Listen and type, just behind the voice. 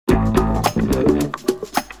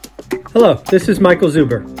Hello, this is Michael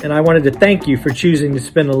Zuber, and I wanted to thank you for choosing to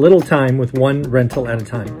spend a little time with one rental at a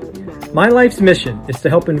time. My life's mission is to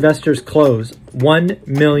help investors close 1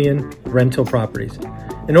 million rental properties.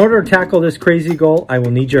 In order to tackle this crazy goal, I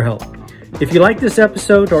will need your help. If you like this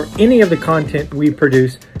episode or any of the content we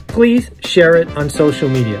produce, please share it on social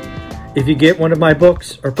media. If you get one of my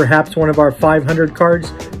books or perhaps one of our 500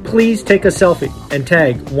 cards, please take a selfie and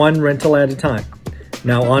tag one rental at a time.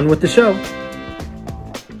 Now on with the show.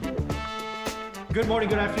 Good morning,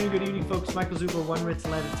 good afternoon, good evening, folks. Michael Zuber, one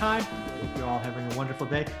rental at a time. I hope you're all having a wonderful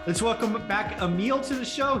day. Let's welcome back Emil to the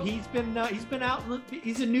show. He's been out.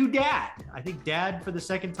 He's a new dad. I think dad for the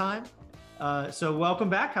second time. So welcome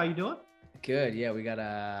back. How you doing? Good. Yeah, we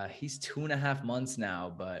got he's 2.5 months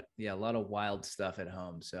now, but yeah, a lot of wild stuff at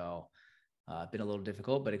home. So been a little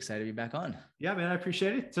difficult, but excited to be back on. Yeah, man, I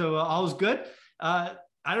appreciate it. So all is good. I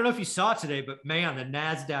don't know if you saw it today, but man, the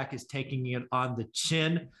NASDAQ is taking it on the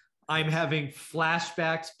chin. I'm having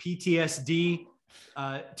flashbacks, PTSD,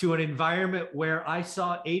 to an environment where I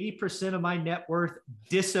saw 80% of my net worth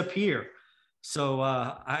disappear. So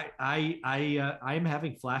I am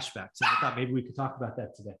having flashbacks, and I thought maybe we could talk about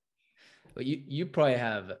that today. But you probably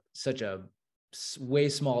have such a way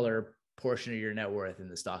smaller portion of your net worth in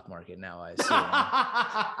the stock market now, I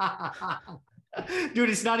assume. Dude,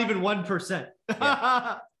 it's not even 1%.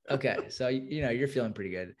 Yeah. Okay, so you're feeling pretty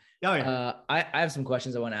good. Oh yeah. I have some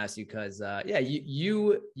questions I want to ask you because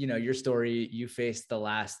you know your story. You faced the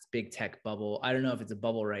last big tech bubble. I don't know if it's a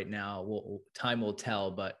bubble right now. Time will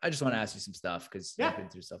tell. But I just want to ask you some stuff because you've been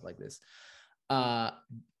through stuff like this. I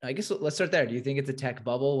guess let's start there. Do you think it's a tech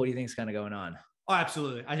bubble? What do you think is kind of going on? Oh,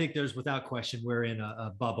 absolutely. I think there's without question we're in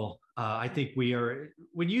a bubble. I think we are.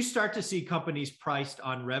 When you start to see companies priced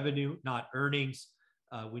on revenue, not earnings,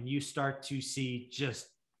 when you start to see just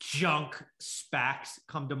junk SPACs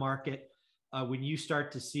come to market, when you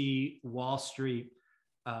start to see Wall Street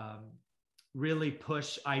really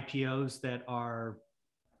push IPOs that are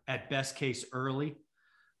at best case early,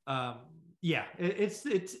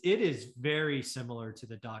 it is very similar to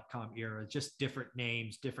the .com era, just different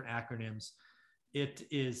names, different acronyms. It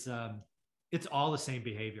is it's all the same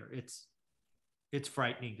behavior. It's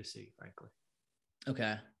frightening to see, frankly.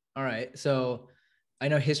 Okay, all right, so I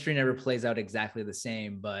know history never plays out exactly the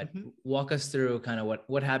same, but walk us through kind of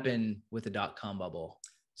what happened with the .com bubble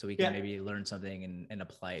so we can maybe learn something and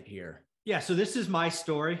apply it here. Yeah. So this is my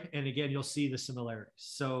story. And again, you'll see the similarities.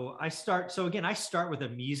 So I start with a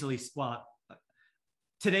measly,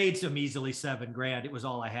 today it's a measly $7,000. It was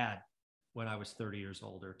all I had when I was 30 years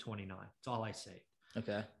old or 29. It's all I saved.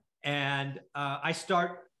 Okay. And I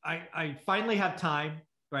finally have time.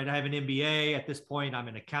 Right. I have an MBA at this point. I'm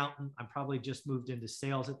an accountant. I'm probably just moved into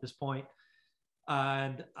sales at this point.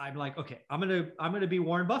 And I'm like, okay, I'm going to be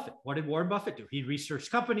Warren Buffett. What did Warren Buffett do? He researched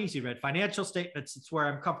companies. He read financial statements. It's where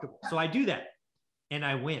I'm comfortable. So I do that and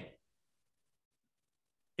I win.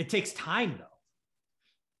 It takes time though.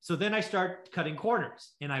 So then I start cutting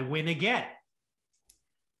corners and I win again.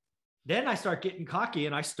 Then I start getting cocky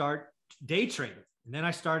and I start day trading. And then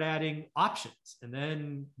I start adding options and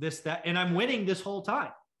then this, that, and I'm winning this whole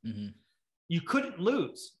time. Mm-hmm. You couldn't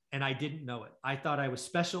lose. And I didn't know it. I thought I was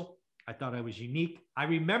special. I thought I was unique. I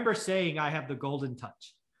remember saying I have the golden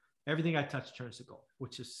touch. Everything I touch turns to gold,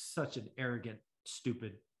 which is such an arrogant,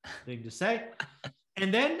 stupid thing to say.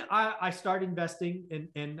 And then I start investing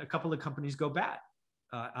and a couple of companies go bad.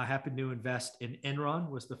 I happened to invest in Enron,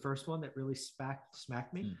 was the first one that really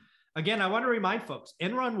smacked me. Again, I want to remind folks,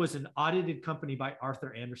 Enron was an audited company by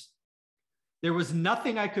Arthur Andersen. There was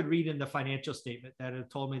nothing I could read in the financial statement that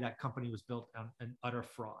had told me that company was built on an utter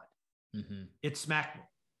fraud. Mm-hmm. It smacked me.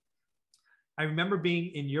 I remember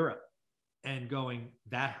being in Europe and going,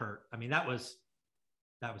 that hurt. I mean, that was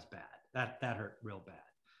bad. That hurt real bad.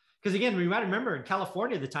 Because again, we might remember in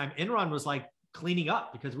California at the time, Enron was like cleaning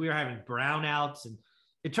up because we were having brownouts and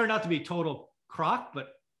it turned out to be total crock, but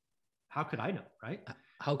how could I know, right?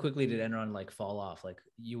 How quickly did Enron like fall off? Like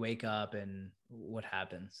you wake up and what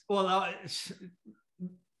happens? Well,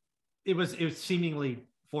 it was seemingly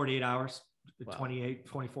 48 hours, wow. 28,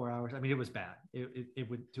 24 hours. I mean, it was bad. It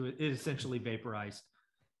essentially vaporized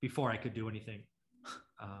before I could do anything.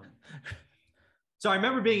 So I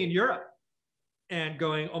remember being in Europe and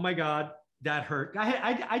going, oh my God, that hurt.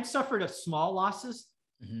 I'd suffered small losses,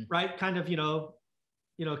 right? Kind of,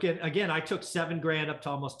 again, I took $7,000 up to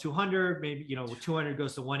almost 200, maybe, 200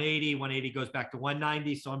 goes to 180, 180 goes back to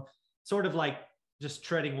 190. So I'm sort of like just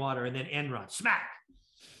treading water and then Enron, smack.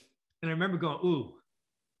 And I remember going, ooh,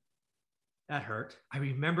 that hurt. I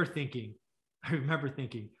remember thinking,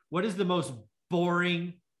 what is the most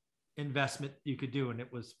boring investment you could do, and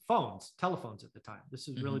it was telephones at the time. This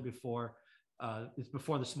is really before it's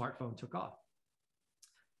before the smartphone took off.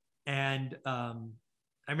 And I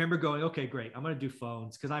remember going, okay, great, I'm going to do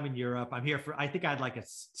phones because I'm in Europe. I'm here for, I think I had like a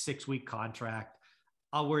 6-week contract.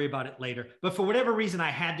 I'll worry about it later. But for whatever reason,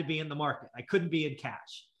 I had to be in the market. I couldn't be in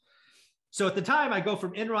cash. So at the time, I go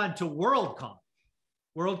from Enron to WorldCom.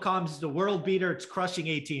 WorldCom is the world beater. It's crushing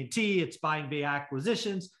AT&T. It's buying big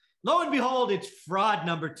acquisitions. Lo and behold, it's fraud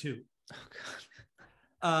number 2. Oh,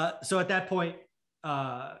 God. So at that point,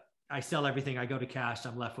 I sell everything. I go to cash.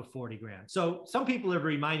 I'm left with 40 grand. So some people have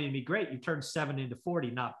reminded me, great, you turned 7 into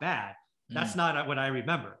 40. Not bad. That's not what I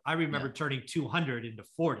remember. I remember turning 200 into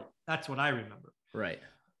 40. That's what I remember. Right.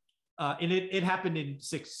 And it happened in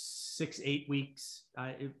 6-8 weeks.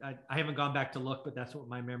 I haven't gone back to look, but that's what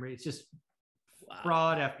my memory. It's just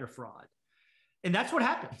fraud after fraud. And that's what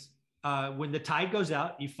happens. When the tide goes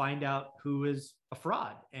out, you find out who is a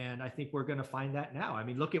fraud. And I think we're going to find that now. I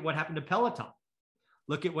mean, look at what happened to Peloton.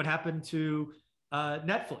 Look at what happened to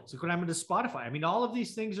Netflix. Look what happened to Spotify. I mean, all of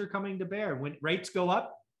these things are coming to bear. When rates go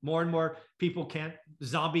up, more and more people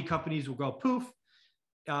zombie companies will go poof.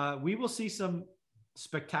 We will see some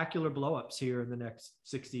spectacular blowups here in the next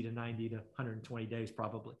 60 to 90 to 120 days,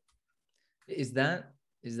 probably. Is that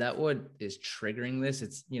what is triggering this?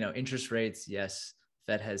 It's, interest rates. Yes.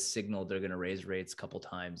 Fed has signaled they're going to raise rates a couple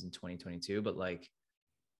times in 2022, but I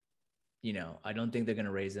don't think they're going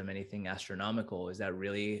to raise them anything astronomical. Is that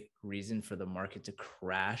really reason for the market to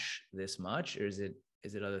crash this much? Or is it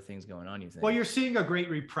other things going on, you think? Well, you're seeing a great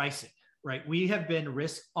repricing, right? We have been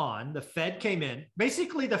risk on. The Fed came in.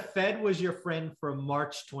 Basically, the Fed was your friend from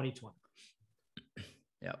March 2020.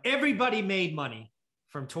 Yeah. Everybody made money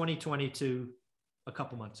from 2020 to a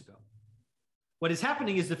couple months ago. What is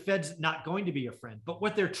happening is the Fed's not going to be your friend. But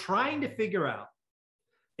what they're trying to figure out,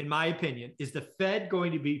 in my opinion, is the Fed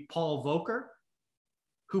going to be Paul Volcker,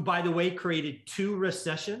 who, by the way, created 2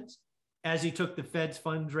 recessions as he took the Fed's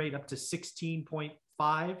funds rate up to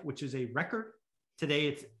 16.5, which is a record. Today,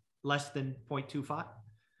 it's less than 0.25.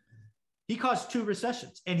 He caused 2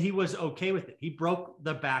 recessions, and he was okay with it. He broke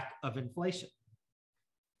the back of inflation.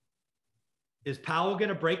 Is Powell going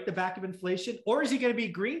to break the back of inflation, or is he going to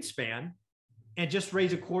be Greenspan and just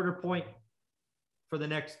raise a 1/4 point for the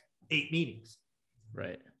next 8 meetings?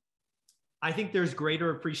 Right. I think there's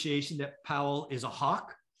greater appreciation that Powell is a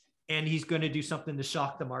hawk and he's going to do something to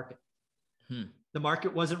shock the market. The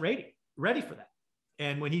market wasn't ready for that.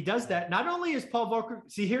 And when he does that, not only is Paul Volcker,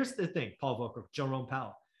 see, here's the thing, Paul Volcker, Jerome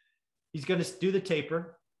Powell, he's going to do the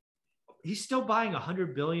taper. He's still buying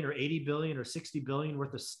 100 billion or 80 billion or 60 billion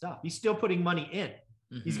worth of stuff. He's still putting money in.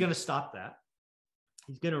 He's going to stop that.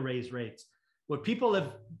 He's going to raise rates. What people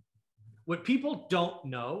don't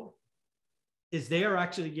know is they are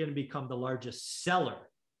actually going to become the largest seller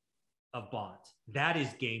of bonds. That is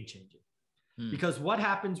game changing. Because what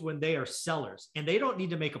happens when they are sellers and they don't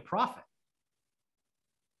need to make a profit?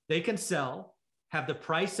 They can sell, have the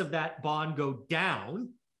price of that bond go down,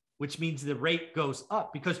 which means the rate goes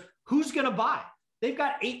up, because who's going to buy? They've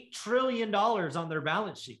got $8 trillion on their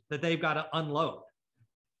balance sheet that they've got to unload.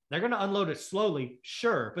 They're going to unload it slowly,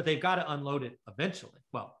 sure, but they've got to unload it eventually.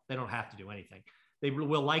 Well, they don't have to do anything. They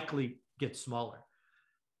will likely get smaller.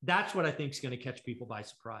 That's what I think is going to catch people by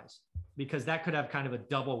surprise, because that could have kind of a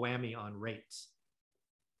double whammy on rates.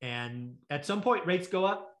 And at some point, rates go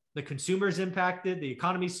up, the consumer's impacted, the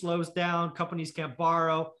economy slows down, companies can't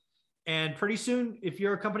borrow. And pretty soon, if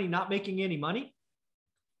you're a company not making any money,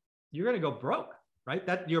 you're going to go broke, right?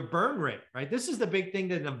 That your burn rate, right? This is the big thing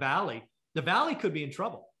that in the Valley could be in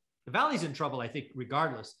trouble. The Valley's in trouble, I think,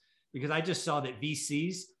 regardless, because I just saw that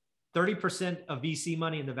VCs, 30% of VC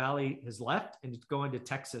money in the Valley has left and it's going to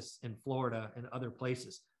Texas and Florida and other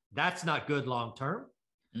places. That's not good long-term.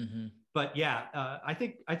 But yeah, I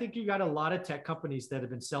think you got a lot of tech companies that have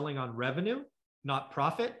been selling on revenue, not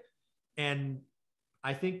profit. And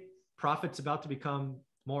I think profit's about to become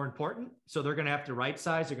more important. So they're going to have to right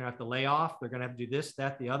size. They're going to have to lay off. They're going to have to do this,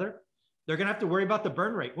 that, the other. They're going to have to worry about the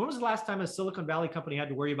burn rate. When was the last time a Silicon Valley company had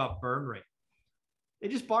to worry about burn rate? They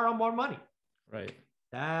just borrow more money. Right.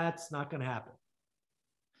 That's not going to happen.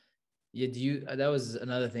 Yeah. That was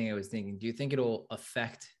another thing I was thinking. Do you think it'll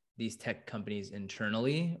affect these tech companies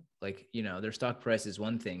internally? Like, their stock price is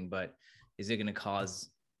one thing, but is it going to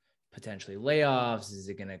cause potentially layoffs? Is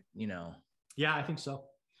it going to, Yeah, I think so.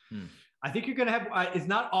 I think you're going to have, it's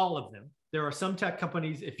not all of them. There are some tech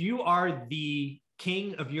companies, if you are the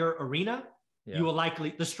king of your arena, you will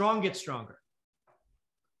likely, the strong get stronger,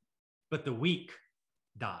 but the weak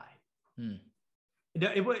die.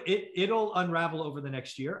 It'll unravel over the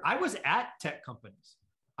next year. I was at tech companies.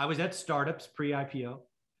 I was at startups pre-IPO.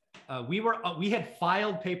 We had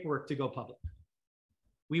filed paperwork to go public.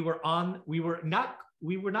 We were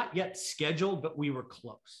not yet scheduled, but we were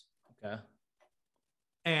close. Okay.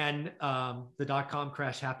 And the dot-com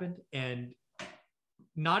crash happened, and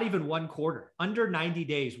not even one quarter, under 90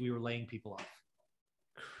 days, we were laying people off.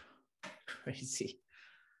 Crazy.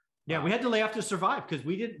 Yeah, wow. We had to lay off to survive because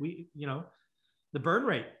the burn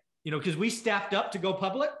rate, because we staffed up to go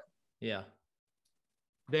public. Yeah.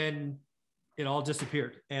 Then it all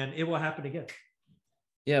disappeared, and it will happen again.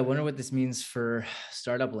 Yeah, I wonder what this means for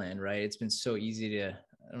startup land, right? It's been so easy to,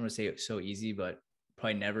 I don't want to say it's so easy, but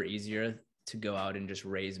probably never easier to go out and just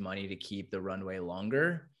raise money to keep the runway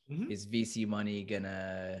longer. Mm-hmm. Is VC money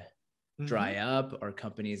gonna dry up? Or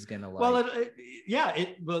companies gonna Well,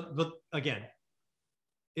 but again,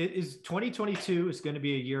 it is 2022 is going to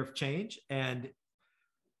be a year of change, and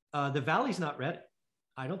the Valley's not ready.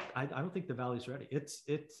 I don't think the Valley's ready. It's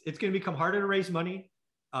going to become harder to raise money.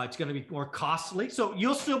 It's going to be more costly. So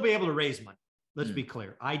you'll still be able to raise money. Let's be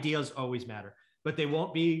clear. Ideas always matter, but they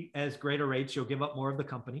won't be as great a rates. You'll give up more of the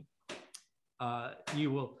company.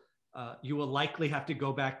 You will likely have to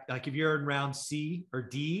go back. Like if you're in round C or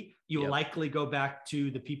D, you will likely go back to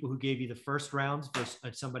the people who gave you the first rounds versus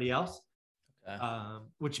somebody else. Okay.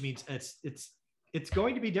 Which means it's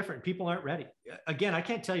going to be different. People aren't ready. Again, I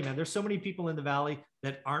can't tell you, man, there's so many people in the Valley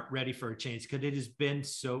that aren't ready for a change because it has been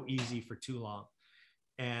so easy for too long.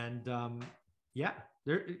 And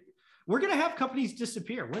we're going to have companies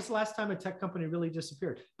disappear. When's the last time a tech company really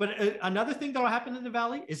disappeared? But another thing that will happen in the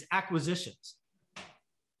Valley is acquisitions.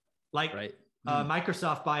 Like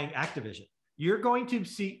Microsoft buying Activision. You're going to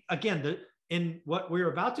see, again, in what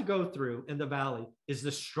we're about to go through in the Valley is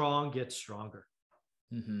the strong get stronger.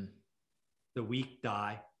 Mm-hmm. The weak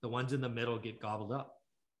die. The ones in the middle get gobbled up.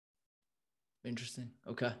 Interesting.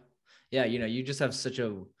 Okay. Yeah. You just have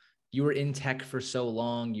you were in tech for so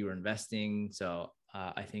long, you were investing. So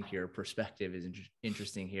I think your perspective is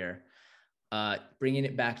interesting here. Bringing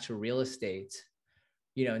it back to real estate,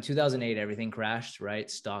 in 2008, everything crashed,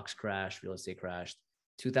 right? Stocks crashed, real estate crashed.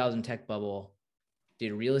 2000 tech bubble.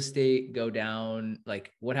 Did real estate go down?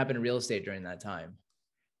 Like what happened to real estate during that time?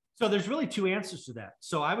 So there's really two answers to that.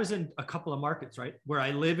 So I was in a couple of markets, right? Where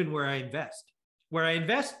I live and where I invest. Where I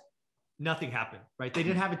invest, nothing happened, right? They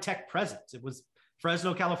didn't have a tech presence. It was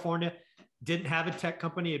Fresno, California, didn't have a tech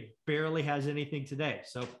company. It barely has anything today.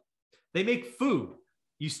 So they make food.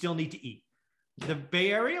 You still need to eat. The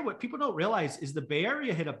Bay Area, what people don't realize is the Bay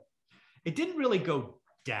Area it didn't really go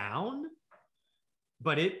down,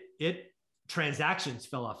 but transactions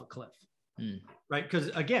fell off a cliff, right? Because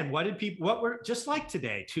again, what were just like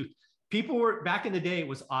today too, people were back in the day, it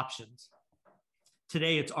was options.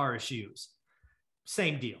 Today it's RSUs.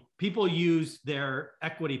 Same deal. People use their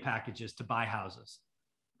equity packages to buy houses.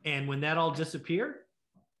 And when that all disappeared,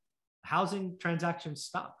 housing transactions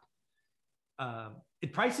stopped.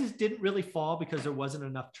 Prices didn't really fall because there wasn't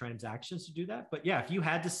enough transactions to do that. But yeah, if you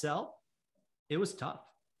had to sell, it was tough.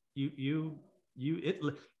 People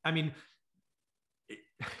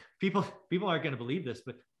aren't going to believe this,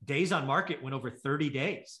 but days on market went over 30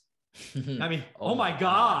 days. I mean, oh my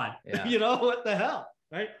God, yeah. What the hell,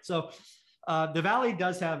 right? So the Valley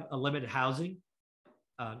does have a limited housing.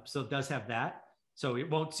 So it does have that. So it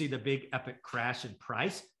won't see the big epic crash in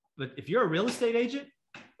price. But if you're a real estate agent,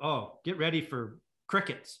 get ready for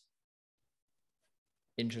crickets.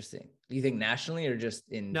 Interesting. Do you think nationally or just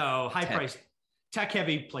in high price, tech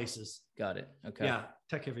heavy places? Got it. Okay. Yeah,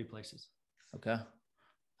 tech heavy places. Okay.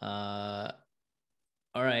 All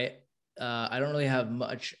right. I don't really have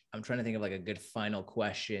much. I'm trying to think of like a good final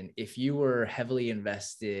question. If you were heavily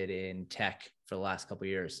invested in tech for the last couple of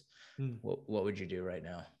years, what would you do right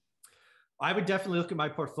now? I would definitely look at my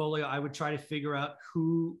portfolio. I would try to figure out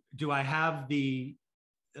do I have the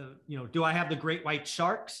great white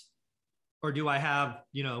sharks, or do I have,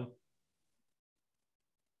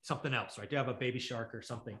 something else, right? Do I have a baby shark or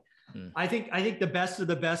something? I think the best of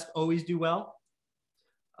the best always do well.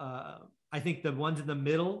 I think the ones in the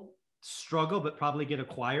middle struggle, but probably get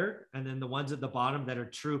acquired. And then the ones at the bottom that are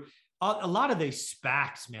true. A lot of these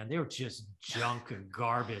SPACs, man, they were just junk and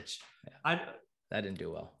garbage. Yeah, that didn't do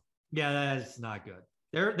well. Yeah, that's not good.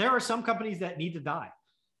 There are some companies that need to die.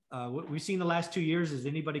 What we've seen the last 2 years is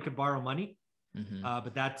anybody could borrow money,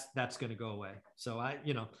 but that's going to go away. So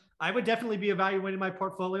I would definitely be evaluating my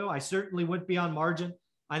portfolio. I certainly wouldn't be on margin.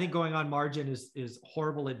 I think going on margin is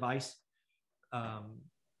horrible advice.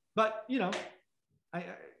 But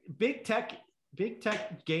big tech,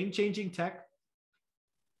 game-changing tech.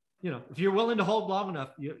 If you're willing to hold long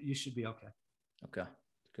enough, you should be okay. Okay,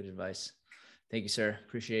 good advice. Thank you, sir.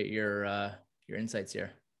 Appreciate your insights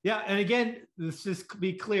here. Yeah. And again, let's just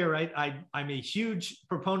be clear, right? I'm a huge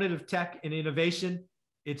proponent of tech and innovation.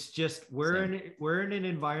 It's just we're in an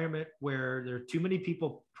environment where there are too many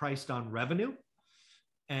people priced on revenue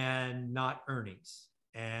and not earnings.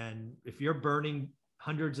 And if you're burning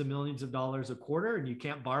hundreds of millions of dollars a quarter and you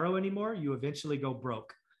can't borrow anymore, you eventually go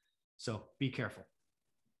broke. So be careful.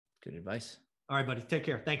 Good advice. All right, buddy. Take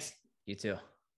care. Thanks. You too.